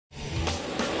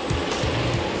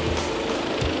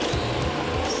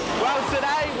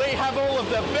all of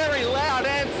the very loud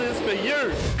answers for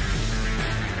you.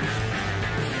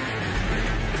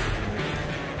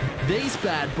 These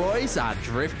bad boys are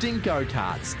drifting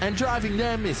go-karts, and driving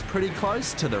them is pretty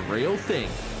close to the real thing.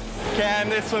 Cam,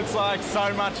 this looks like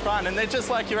so much fun, and they're just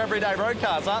like your everyday road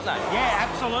cars, aren't they? Yeah,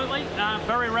 absolutely.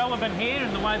 Very relevant here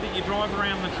in the way that you drive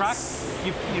around the truck.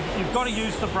 You've got to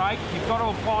use the brake, you've got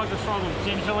to apply the throttle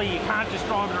gingerly, you can't just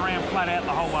drive it around flat out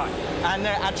the whole way. And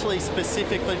they're actually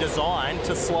specifically designed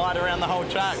to slide around the whole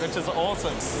track, which is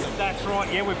awesome. That's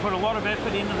right, yeah, we put a lot of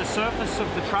effort into the surface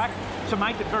of the truck to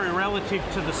make it very relative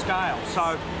to the scale.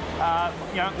 So,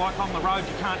 you know, like on the road,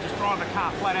 you can't just drive a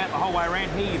car flat out the whole way around.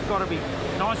 Here, you've got to be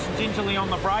nice and gingerly on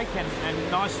the brake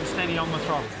and nice and steady on the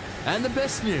throttle. And the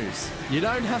best news, you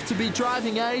don't have to be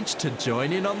driving age to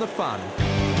join in on the fun.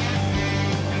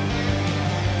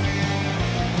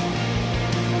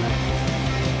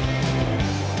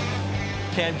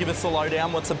 Cam, give us the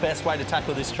lowdown. What's the best way to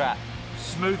tackle this track?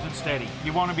 Smooth and steady.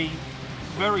 You want to be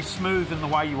very smooth in the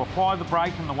way you apply the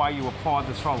brake and the way you apply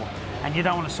the throttle. And you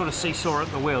don't want to sort of seesaw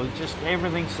at the wheel. Just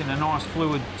everything's in a nice,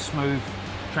 fluid, smooth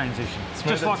transition. Smooth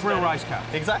just like real race car.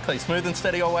 Exactly. Smooth and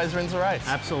steady always wins the race.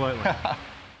 Absolutely.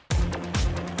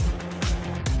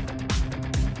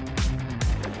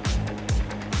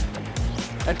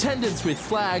 Attendants with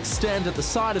flags stand at the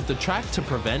side of the track to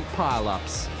prevent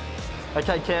pile-ups.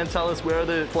 Okay, Cam, tell us, where are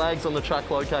the flags on the track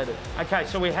located? Okay,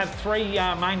 so we have three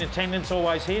main attendants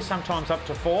always here, sometimes up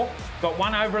to four. Got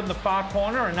one over in the far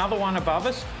corner, another one above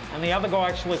us, and the other guy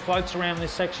actually floats around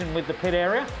this section with the pit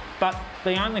area. But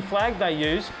the only flag they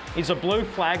use is a blue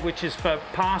flag, which is for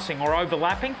passing or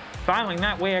overlapping. Failing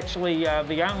that, we actually are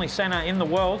the only centre in the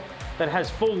world that has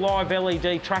full live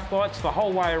LED track lights the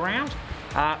whole way around.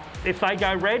 If they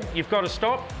go red, you've got to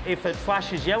stop. If it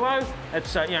flashes yellow,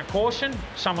 it's you know, caution,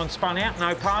 someone spun out,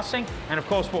 no passing. And of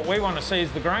course, what we want to see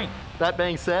is the green. That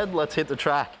being said, let's hit the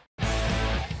track.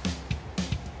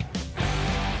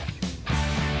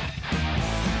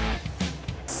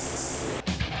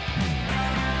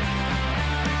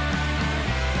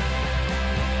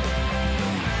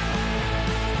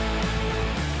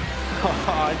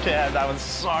 Oh, Cam, that was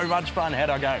so much fun. How'd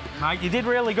I go? Mate, you did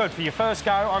really good. For your first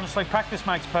go, honestly, practice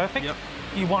makes perfect. Yep.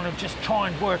 You want to just try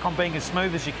and work on being as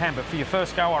smooth as you can, but for your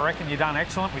first go, I reckon you've done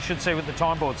excellent. We should see what the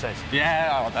time board says.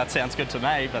 Yeah, oh, that sounds good to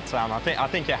me, but I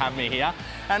think you have me here.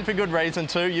 And for good reason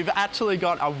too. You've actually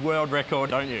got a world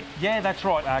record, don't you? Yeah, that's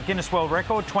right. Guinness World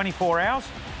Record, 24 hours.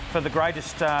 For the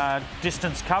greatest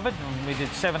distance covered. We did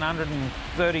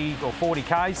 730 or 40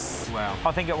 Ks, wow.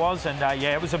 I think it was, and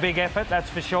yeah, it was a big effort, that's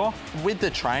for sure. With the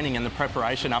training and the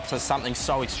preparation up to something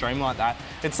so extreme like that,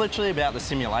 it's literally about the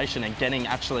simulation and getting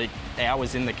actually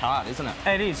hours in the kart, isn't it?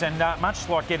 It is, and much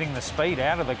like getting the speed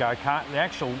out of the go-kart, the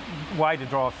actual way to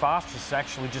drive fast is to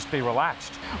actually just be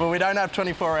relaxed. Well, we don't have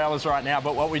 24 hours right now,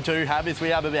 but what we do have is we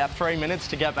have about 3 minutes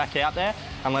to get back out there,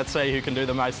 and let's see who can do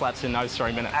the most laps in those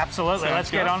 3 minutes. Absolutely,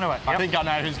 let's get on to it. Yep. I think I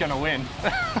know who's going to win.